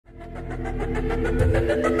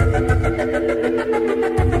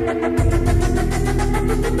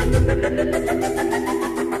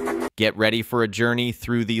Get ready for a journey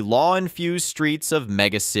through the law-infused streets of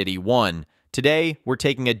Mega City 1. Today, we're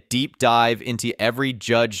taking a deep dive into every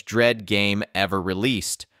Judge Dredd game ever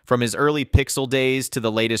released. From his early pixel days to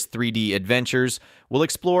the latest 3D adventures, we'll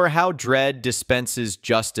explore how Dredd dispenses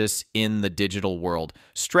justice in the digital world.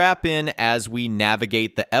 Strap in as we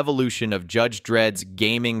navigate the evolution of Judge Dredd's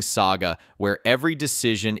gaming saga, where every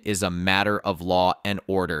decision is a matter of law and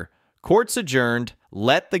order. Courts adjourned,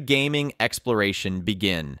 let the gaming exploration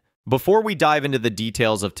begin. Before we dive into the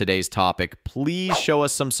details of today's topic, please show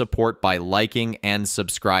us some support by liking and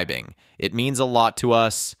subscribing. It means a lot to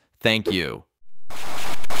us. Thank you.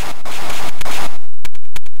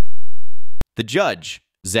 The Judge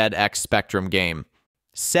ZX Spectrum game.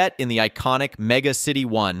 Set in the iconic Mega City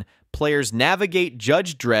 1, players navigate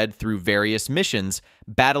Judge Dredd through various missions,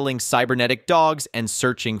 battling cybernetic dogs and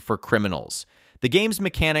searching for criminals. The game's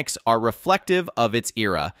mechanics are reflective of its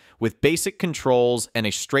era, with basic controls and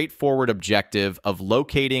a straightforward objective of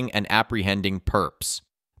locating and apprehending perps.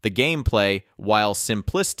 The gameplay, while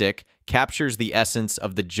simplistic, captures the essence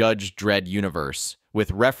of the Judge Dredd universe, with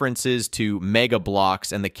references to mega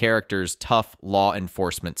blocks and the character's tough law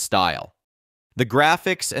enforcement style. The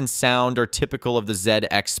graphics and sound are typical of the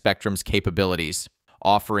ZX Spectrum's capabilities,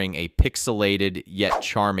 offering a pixelated yet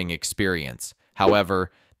charming experience. However,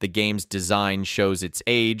 the game's design shows its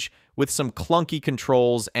age, with some clunky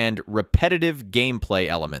controls and repetitive gameplay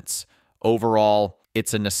elements. Overall,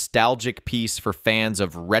 it's a nostalgic piece for fans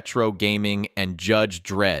of retro gaming and Judge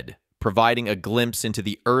Dredd, providing a glimpse into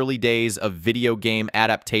the early days of video game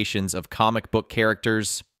adaptations of comic book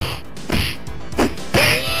characters.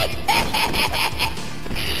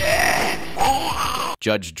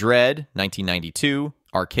 Judge Dredd, 1992,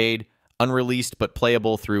 arcade, unreleased but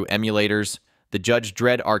playable through emulators. The Judge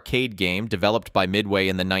Dredd arcade game, developed by Midway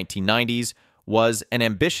in the 1990s, was an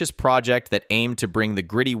ambitious project that aimed to bring the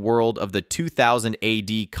gritty world of the 2000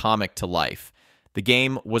 AD comic to life. The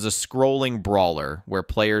game was a scrolling brawler, where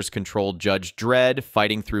players controlled Judge Dredd,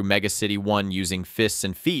 fighting through Mega City 1 using fists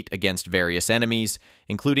and feet against various enemies,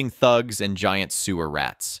 including thugs and giant sewer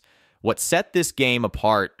rats. What set this game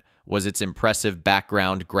apart was its impressive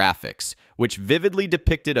background graphics, which vividly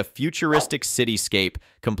depicted a futuristic cityscape,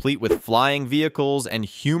 complete with flying vehicles and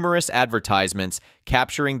humorous advertisements,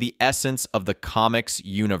 capturing the essence of the comics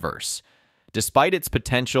universe. Despite its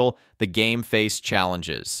potential, the game faced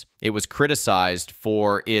challenges. It was criticized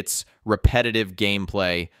for its repetitive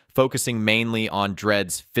gameplay, focusing mainly on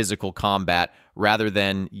Dredd's physical combat rather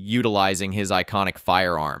than utilizing his iconic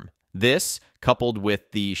firearm. This, coupled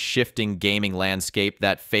with the shifting gaming landscape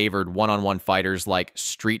that favored one-on-one fighters like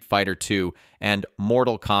Street Fighter II and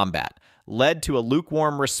Mortal Kombat, led to a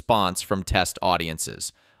lukewarm response from test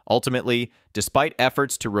audiences. Ultimately, despite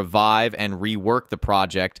efforts to revive and rework the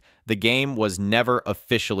project, the game was never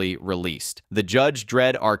officially released. The Judge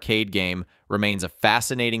Dredd arcade game remains a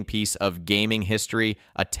fascinating piece of gaming history,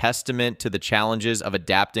 a testament to the challenges of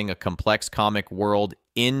adapting a complex comic world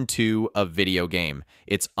into a video game.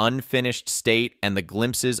 Its unfinished state and the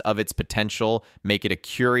glimpses of its potential make it a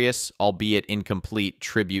curious, albeit incomplete,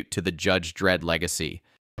 tribute to the Judge Dredd legacy.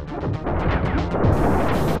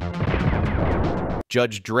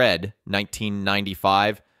 Judge Dredd,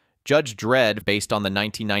 1995. Judge Dredd, based on the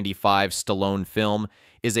 1995 Stallone film,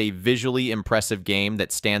 is a visually impressive game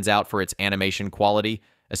that stands out for its animation quality,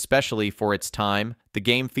 especially for its time. The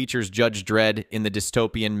game features Judge Dredd in the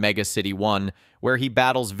dystopian Mega City 1, where he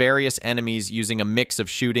battles various enemies using a mix of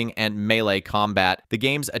shooting and melee combat. The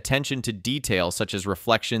game's attention to detail, such as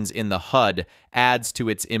reflections in the HUD, adds to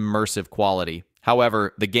its immersive quality.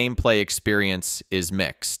 However, the gameplay experience is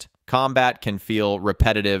mixed. Combat can feel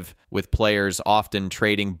repetitive, with players often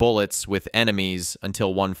trading bullets with enemies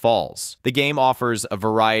until one falls. The game offers a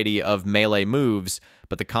variety of melee moves,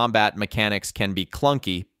 but the combat mechanics can be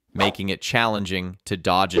clunky, making it challenging to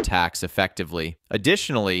dodge attacks effectively.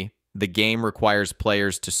 Additionally, the game requires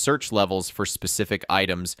players to search levels for specific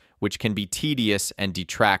items, which can be tedious and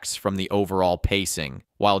detracts from the overall pacing.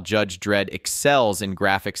 While Judge Dredd excels in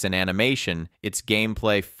graphics and animation, its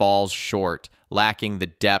gameplay falls short, lacking the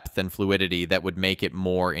depth and fluidity that would make it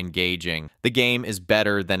more engaging. The game is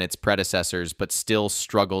better than its predecessors, but still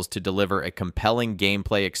struggles to deliver a compelling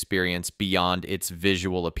gameplay experience beyond its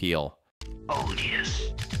visual appeal.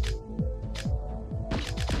 Odious.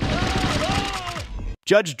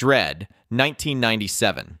 Judge Dredd,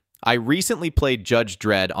 1997. I recently played Judge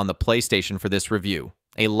Dredd on the PlayStation for this review,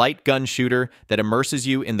 a light gun shooter that immerses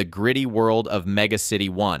you in the gritty world of Mega City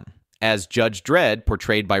 1. As Judge Dredd,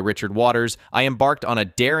 portrayed by Richard Waters, I embarked on a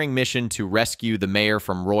daring mission to rescue the mayor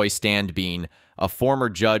from Roy Standbean, a former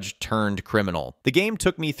judge turned criminal. The game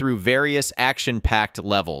took me through various action-packed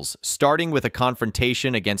levels, starting with a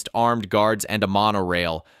confrontation against armed guards and a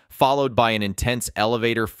monorail, followed by an intense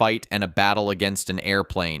elevator fight and a battle against an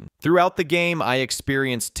airplane. Throughout the game, I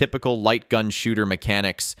experienced typical light gun shooter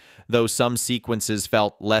mechanics, though some sequences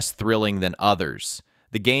felt less thrilling than others.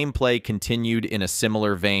 The gameplay continued in a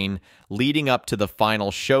similar vein, leading up to the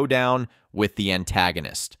final showdown with the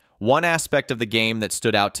antagonist. One aspect of the game that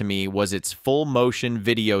stood out to me was its full-motion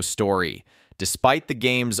video story. Despite the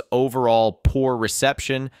game's overall poor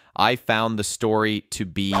reception, I found the story to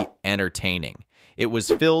be entertaining. It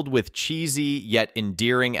was filled with cheesy yet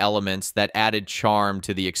endearing elements that added charm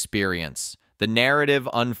to the experience. The narrative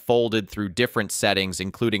unfolded through different settings,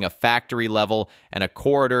 including a factory level and a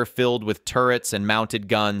corridor filled with turrets and mounted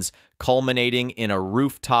guns, culminating in a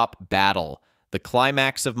rooftop battle. The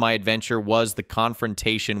climax of my adventure was the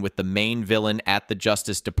confrontation with the main villain at the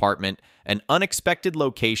Justice Department, an unexpected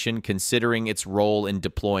location considering its role in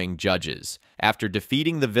deploying judges. After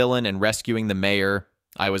defeating the villain and rescuing the mayor,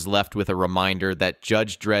 I was left with a reminder that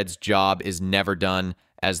Judge Dredd's job is never done,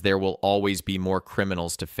 as there will always be more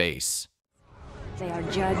criminals to face. They are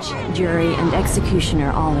judge, jury, and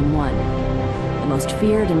executioner all in one. The most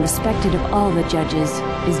feared and respected of all the judges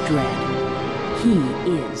is Dredd. He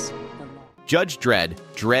is the law. Judge Dredd,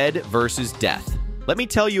 Dredd versus Death. Let me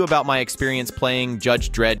tell you about my experience playing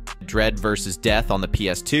Judge Dredd, Dredd vs. Death on the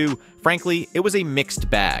PS2. Frankly, it was a mixed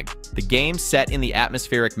bag. The game, set in the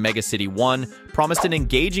atmospheric Megacity 1, promised an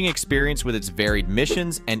engaging experience with its varied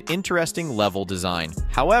missions and interesting level design.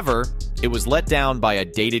 However, it was let down by a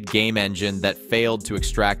dated game engine that failed to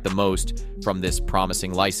extract the most from this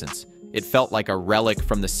promising license. It felt like a relic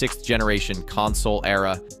from the 6th generation console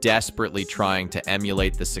era, desperately trying to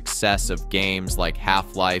emulate the success of games like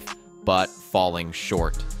Half-Life, but falling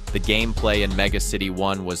short. The gameplay in Mega City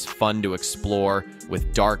 1 was fun to explore,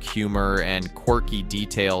 with dark humor and quirky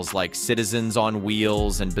details like citizens on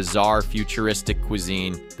wheels and bizarre futuristic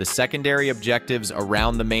cuisine. The secondary objectives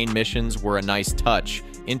around the main missions were a nice touch,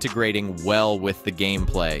 integrating well with the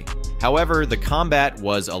gameplay. However, the combat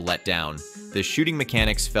was a letdown. The shooting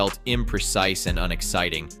mechanics felt imprecise and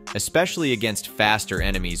unexciting, especially against faster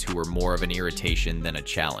enemies who were more of an irritation than a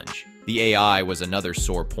challenge. The AI was another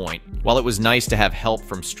sore point. While it was nice to have help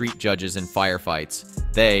from street judges in firefights,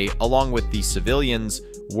 they, along with the civilians,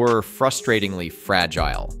 were frustratingly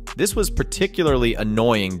fragile. This was particularly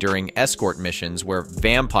annoying during escort missions where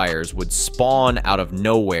vampires would spawn out of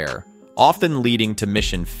nowhere, often leading to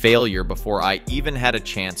mission failure before I even had a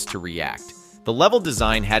chance to react. The level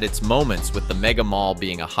design had its moments, with the Mega Mall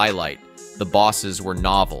being a highlight. The bosses were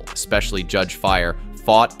novel, especially Judge Fire,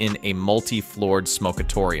 fought in a multi-floored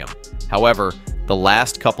smokatorium. However, the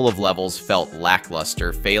last couple of levels felt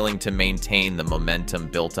lackluster, failing to maintain the momentum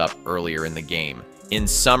built up earlier in the game. In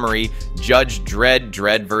summary, Judge Dredd,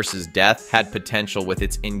 Dredd vs. Death had potential with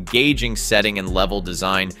its engaging setting and level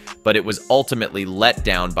design, but it was ultimately let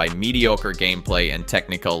down by mediocre gameplay and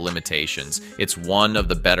technical limitations. It's one of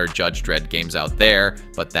the better Judge Dredd games out there,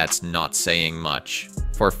 but that's not saying much.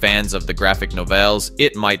 For fans of the graphic novels,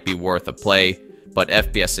 it might be worth a play, but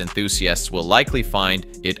FPS enthusiasts will likely find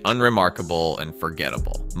it unremarkable and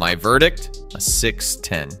forgettable. My verdict? A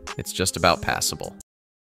 6/10. It's just about passable.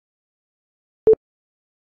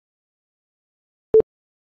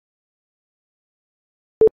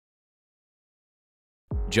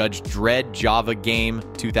 Judge Dredd Java game,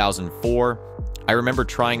 2004. I remember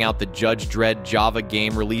trying out the Judge Dredd Java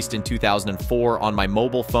game released in 2004 on my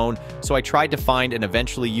mobile phone, so I tried to find and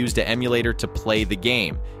eventually used an emulator to play the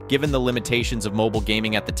game. Given the limitations of mobile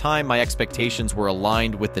gaming at the time, my expectations were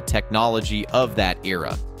aligned with the technology of that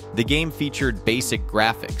era. The game featured basic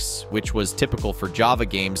graphics, which was typical for Java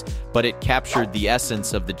games, but it captured the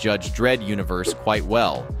essence of the Judge Dredd universe quite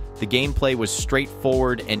well. The gameplay was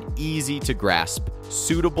straightforward and easy to grasp,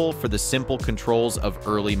 suitable for the simple controls of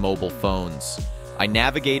early mobile phones. I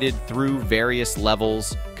navigated through various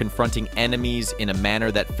levels, confronting enemies in a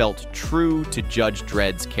manner that felt true to Judge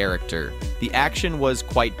Dredd's character. The action was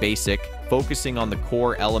quite basic, focusing on the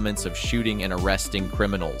core elements of shooting and arresting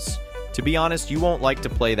criminals. To be honest, you won't like to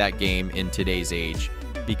play that game in today's age,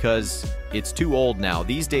 because it's too old now.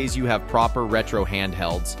 These days you have proper retro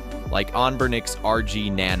handhelds, like Onbernick's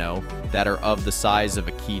RG Nano, that are of the size of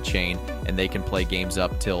a keychain, and they can play games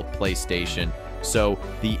up till PlayStation. So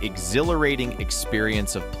the exhilarating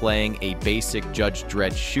experience of playing a basic Judge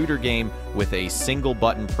Dredd shooter game with a single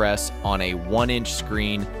button press on a 1-inch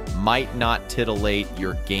screen might not titillate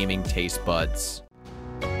your gaming taste buds.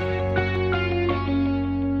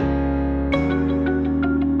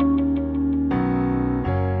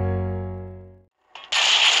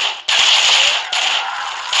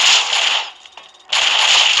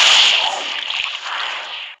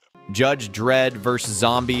 Judge Dredd vs.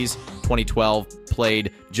 Zombies. 2012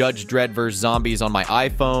 played Judge Dredd vs. Zombies on my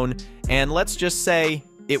iPhone, and let's just say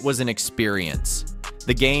it was an experience.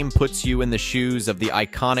 The game puts you in the shoes of the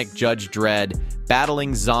iconic Judge Dredd,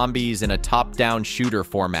 battling zombies in a top-down shooter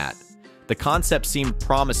format. The concept seemed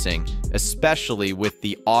promising, especially with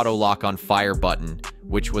the auto-lock on fire button,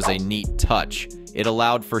 which was a neat touch. It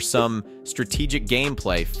allowed for some strategic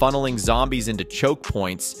gameplay, funneling zombies into choke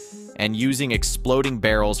points and using exploding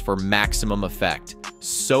barrels for maximum effect.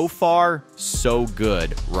 So far, so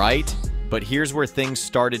good, right? But here's where things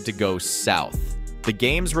started to go south. The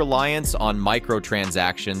game's reliance on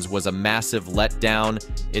microtransactions was a massive letdown.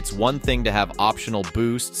 It's one thing to have optional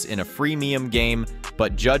boosts in a freemium game,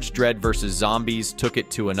 but Judge Dredd vs. Zombies took it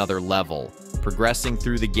to another level. Progressing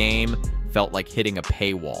through the game felt like hitting a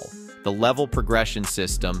paywall. The level progression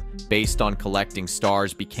system, based on collecting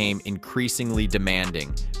stars, became increasingly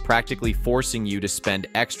demanding, practically forcing you to spend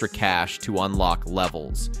extra cash to unlock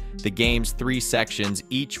levels. The game's 3 sections,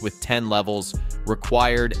 each with 10 levels,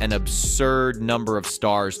 required an absurd number of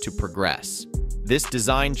stars to progress. This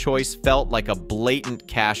design choice felt like a blatant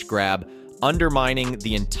cash grab, undermining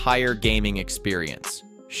the entire gaming experience.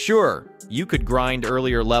 Sure, you could grind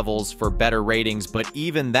earlier levels for better ratings, but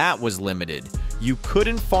even that was limited. You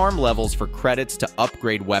couldn't farm levels for credits to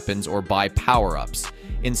upgrade weapons or buy power-ups.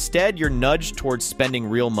 Instead, you're nudged towards spending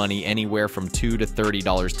real money, anywhere from $2 to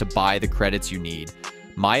 $30 to buy the credits you need.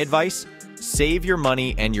 My advice? Save your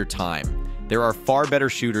money and your time. There are far better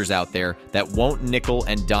shooters out there that won't nickel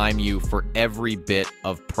and dime you for every bit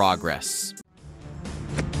of progress.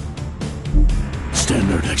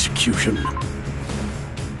 Standard execution.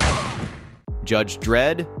 Judge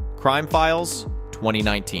Dredd Crime Files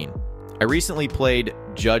 2019. I recently played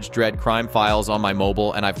Judge Dredd Crime Files on my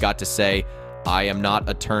mobile, and I've got to say, I am not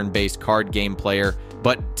a turn-based card game player,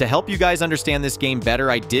 but to help you guys understand this game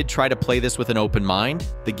better, I did try to play this with an open mind.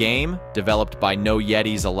 The game, developed by No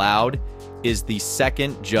Yetis Allowed, is the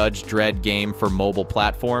second Judge Dredd game for mobile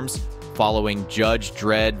platforms, following Judge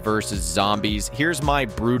Dredd vs. Zombies. Here's my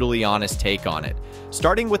brutally honest take on it.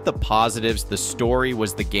 Starting with the positives, the story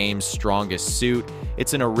was the game's strongest suit.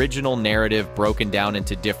 It's an original narrative broken down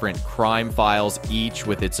into different crime files, each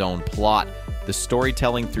with its own plot. The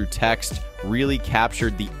storytelling through text really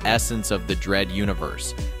captured the essence of the Dredd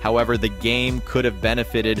universe. However, the game could have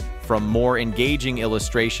benefited from more engaging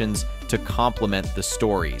illustrations to complement the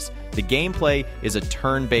stories. The gameplay is a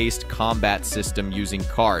turn-based combat system using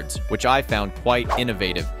cards, which I found quite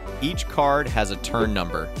innovative. Each card has a turn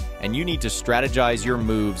number, and you need to strategize your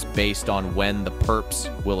moves based on when the perps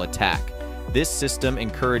will attack. This system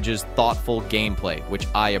encourages thoughtful gameplay, which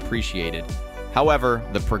I appreciated. However,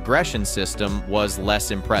 the progression system was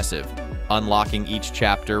less impressive. Unlocking each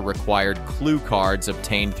chapter required clue cards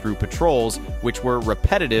obtained through patrols, which were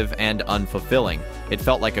repetitive and unfulfilling. It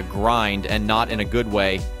felt like a grind, and not in a good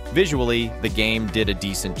way. Visually, the game did a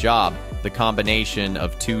decent job. The combination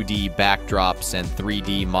of 2D backdrops and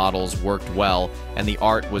 3D models worked well, and the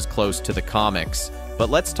art was close to the comics. But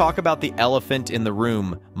let's talk about the elephant in the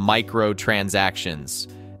room, microtransactions.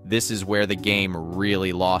 This is where the game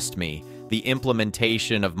really lost me. The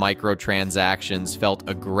implementation of microtransactions felt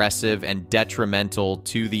aggressive and detrimental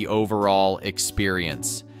to the overall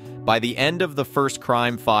experience. By the end of the first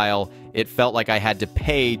crime file, it felt like I had to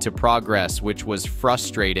pay to progress, which was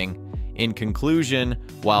frustrating. In conclusion,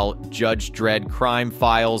 while Judge Dredd Crime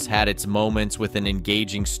Files had its moments with an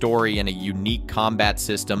engaging story and a unique combat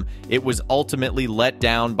system, it was ultimately let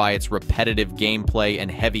down by its repetitive gameplay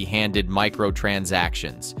and heavy-handed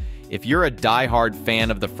microtransactions. If you're a die-hard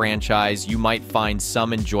fan of the franchise, you might find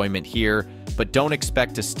some enjoyment here, but don't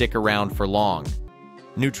expect to stick around for long.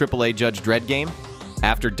 New AAA Judge Dredd game?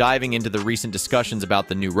 After diving into the recent discussions about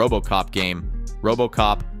the new RoboCop game,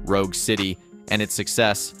 RoboCop Rogue City, and its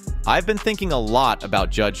success, I've been thinking a lot about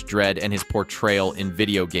Judge Dredd and his portrayal in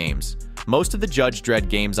video games. Most of the Judge Dredd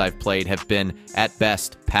games I've played have been, at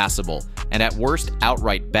best, passable, and at worst,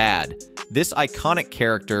 outright bad. This iconic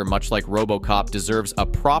character, much like RoboCop, deserves a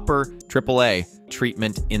proper AAA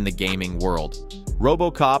treatment in the gaming world.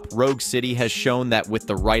 RoboCop Rogue City has shown that with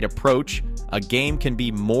the right approach, a game can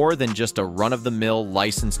be more than just a run-of-the-mill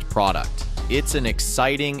licensed product. It's an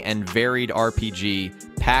exciting and varied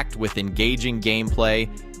RPG, packed with engaging gameplay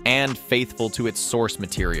and faithful to its source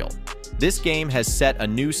material. This game has set a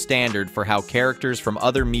new standard for how characters from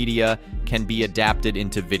other media can be adapted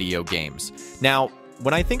into video games. Now,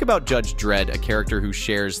 when I think about Judge Dredd, a character who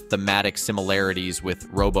shares thematic similarities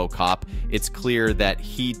with RoboCop, it's clear that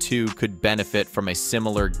he too could benefit from a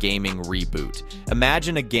similar gaming reboot.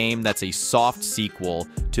 Imagine a game that's a soft sequel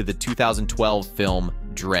to the 2012 film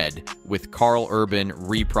Dredd, with Carl Urban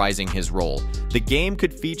reprising his role. The game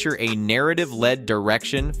could feature a narrative-led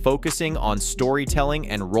direction focusing on storytelling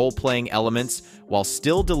and role-playing elements while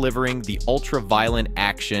still delivering the ultra-violent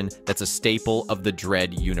action that's a staple of the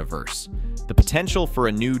Dredd universe. The potential for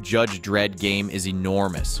a new Judge Dredd game is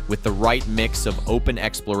enormous. With the right mix of open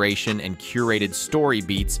exploration and curated story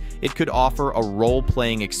beats, it could offer a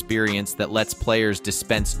role-playing experience that lets players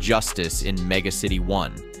dispense justice in Mega City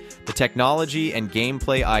 1. The technology and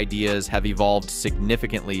gameplay ideas have evolved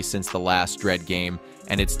significantly since the last Dredd game,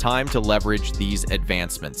 and it's time to leverage these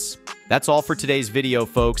advancements. That's all for today's video,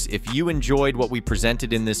 folks. If you enjoyed what we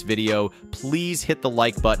presented in this video, please hit the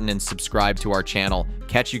like button and subscribe to our channel.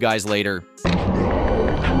 Catch you guys later. Now,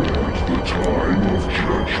 Dredd, the time of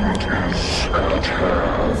judgment is at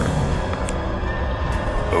hand.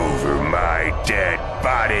 Over my dead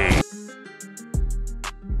body.